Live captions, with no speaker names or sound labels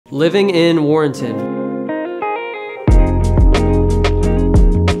Living in Warrenton.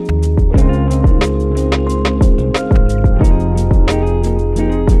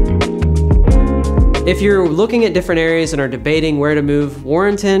 If you're looking at different areas and are debating where to move,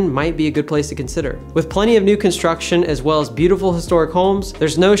 Warrenton might be a good place to consider. With plenty of new construction as well as beautiful historic homes,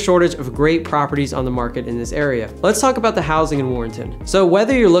 there's no shortage of great properties on the market in this area. Let's talk about the housing in Warrenton. So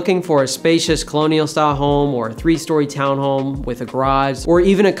whether you're looking for a spacious colonial style home or a 3-story townhome with a garage, or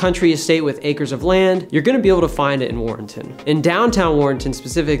even a country estate with acres of land, you're gonna be able to find it in Warrenton. In downtown Warrenton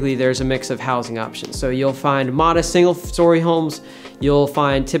specifically, there's a mix of housing options. So you'll find modest single-story homes, you'll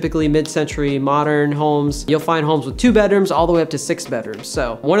find typically mid-century modern homes. You'll find homes with 2 bedrooms all the way up to 6 bedrooms.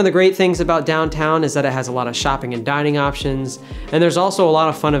 So one of the great things about downtown is that it has a lot of shopping and dining options, and there's also a lot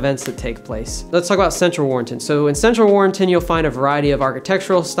of fun events that take place. Let's talk about Central Warrenton. So in Central Warrenton, you'll find a variety of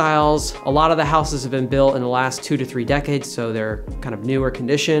architectural styles. A lot of the houses have been built in the last 2 to 3 decades, so they're kind of newer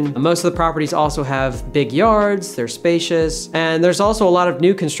condition. Most of the properties also have big yards, they're spacious, and there's also a lot of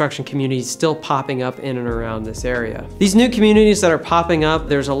new construction communities still popping up in and around this area. These new communities that are popping up,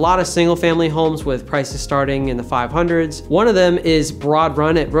 there's a lot of single family homes with prices starting in the 500s. One of them is Broad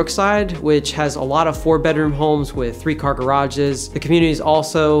Run at Brookside, which has a lot of 4-bedroom homes with 3-car garages. The community is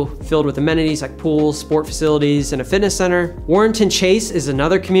also filled with amenities like pools, sport facilities, and a fitness center. Warrenton Chase is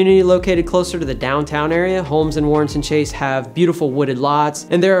another community located closer to the downtown area. Homes in Warrenton Chase have beautiful wooded lots,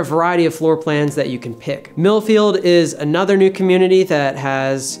 and there are a variety of floor plans that you can pick. Millfield is another new community that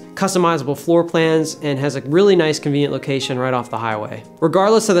has customizable floor plans and has a really nice convenient location right off the highway.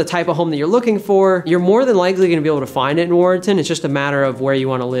 Regardless of the type of home that you're looking for, you're more than likely going to be able to find it in Warrenton. It's just a matter of where you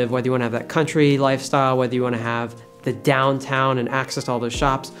want to live, whether you want to have that country lifestyle, whether you want to have the downtown and access to all those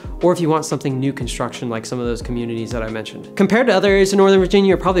shops, or if you want something new construction like some of those communities that I mentioned. Compared to other areas in Northern Virginia,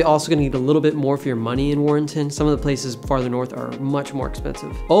 you're probably also gonna get a little bit more for your money in Warrenton. Some of the places farther north are much more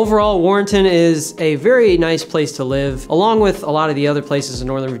expensive. Overall, Warrenton is a very nice place to live, along with a lot of the other places in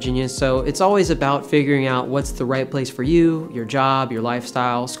Northern Virginia, so it's always about figuring out what's the right place for you, your job, your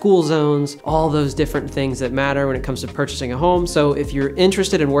lifestyle, school zones, all those different things that matter when it comes to purchasing a home. So if you're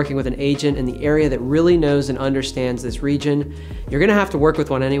interested in working with an agent in the area that really knows and understands this region, you're gonna have to work with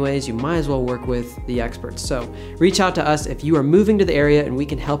one anyways. You might as well work with the experts. So reach out to us if you are moving to the area and we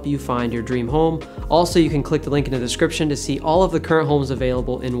can help you find your dream home. Also, you can click the link in the description to see all of the current homes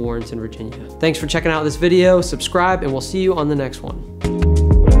available in Warrenton, Virginia. Thanks for checking out this video, subscribe, and we'll see you on the next one.